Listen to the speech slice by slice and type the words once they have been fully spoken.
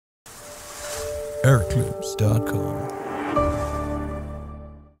Air-Clips.com.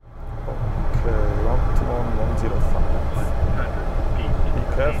 Okay, 121-105. Be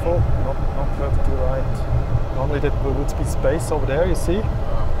careful, not perfectly right. Normally there would be space over there, you see?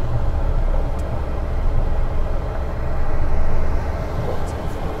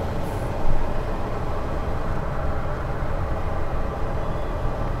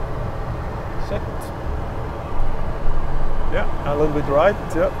 Set. Yeah, a little bit right,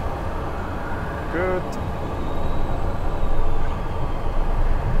 yeah. Good.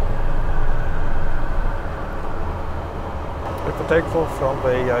 If I take off from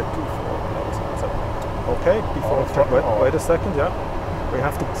the 24. Okay, before wait a second, yeah. We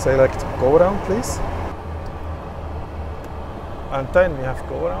have to select go around, please. And then we have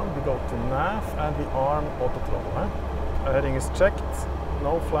go around, we go to nav and we arm auto throttle. Heading is checked,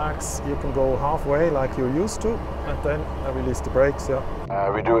 no flags, you can go halfway like you're used to, and then I release the brakes, yeah.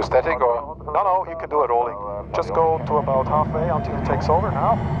 We do a static or? No, you can do a rolling. Just go to about halfway until it takes over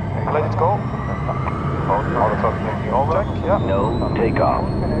now. Let it go. Auto throttle taking over. Check, yeah. No takeoff.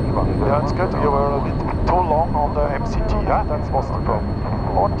 Yeah, it's good. You were a bit too long on the MCT, yeah? That was the problem.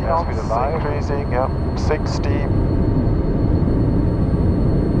 40 knots, increasing, yeah. 60. 80.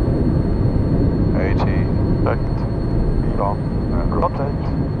 Perfect. Long. Rotate.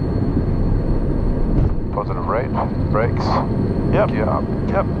 Positive rate. Brakes. Yep. Gear up.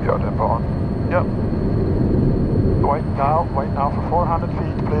 Yep. Yaw damper on. Yep. Wait now for 400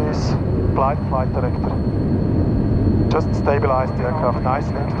 feet, please. Apply the flight director. Just stabilize the aircraft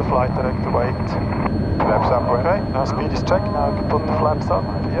nicely into the flight director, wait. Flaps up, right? Okay, now speed is checked, now you can put the flaps up.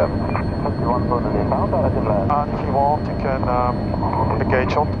 Yep. And if you want, you can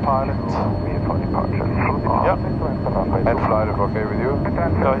engage autopilot. Yep. Hand fly if okay with you?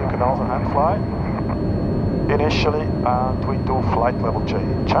 You can also hand fly. Initially, and we do flight level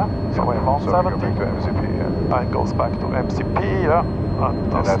change. Huh? So we're on So we go 70. back to MCP, yeah. And goes back to MCP, yeah.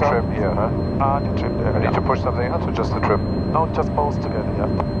 And that trim here, huh? And you trim there. I need to push something else or just the trim? No, just both together, yeah.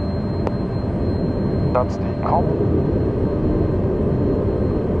 That's the com.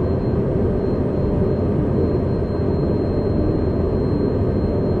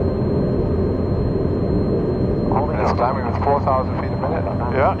 And it's climbing with 4,000 feet a minute?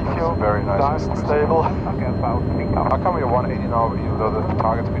 Yeah, if you very nice. nice and stable. How come we're 180 now even though the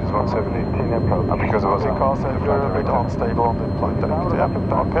target speed is 170? Because it was Because you're a bit unstable on the flight director,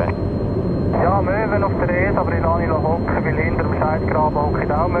 yeah. Okay. Ja, Möwen auf der Eis, aber ich lasse ihn hocken, weil hinter dem Scheitgraben hocke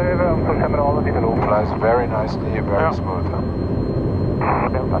ich auch Möwen und sonst haben wir alles in der Luft. Flies very nicely, very smooth. Huh?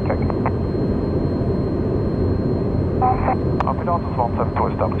 Check. Pilatus 172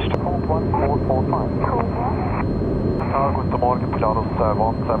 established. 1445. Guten Morgen, Pilatus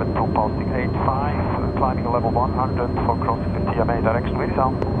 172 passing 85, climbing level 100 for crossing the TMA direction. Where is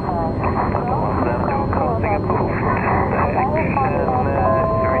sound? 172 crossing approved.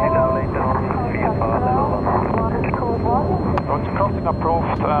 Roger, crossing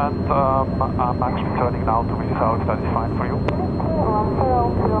approved, and I'm actually turning now to Willy South. That is fine for you.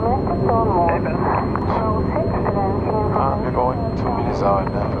 And we're going to Willy South.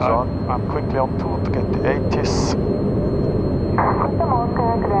 I'm quickly on tour to get the 80s.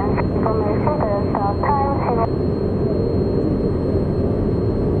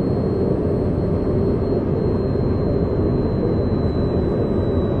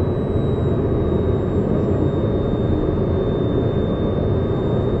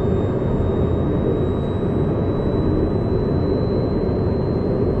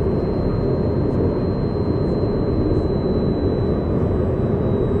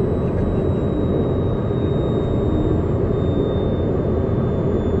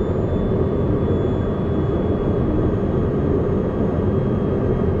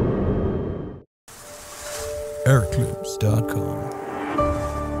 Air-Clips.com.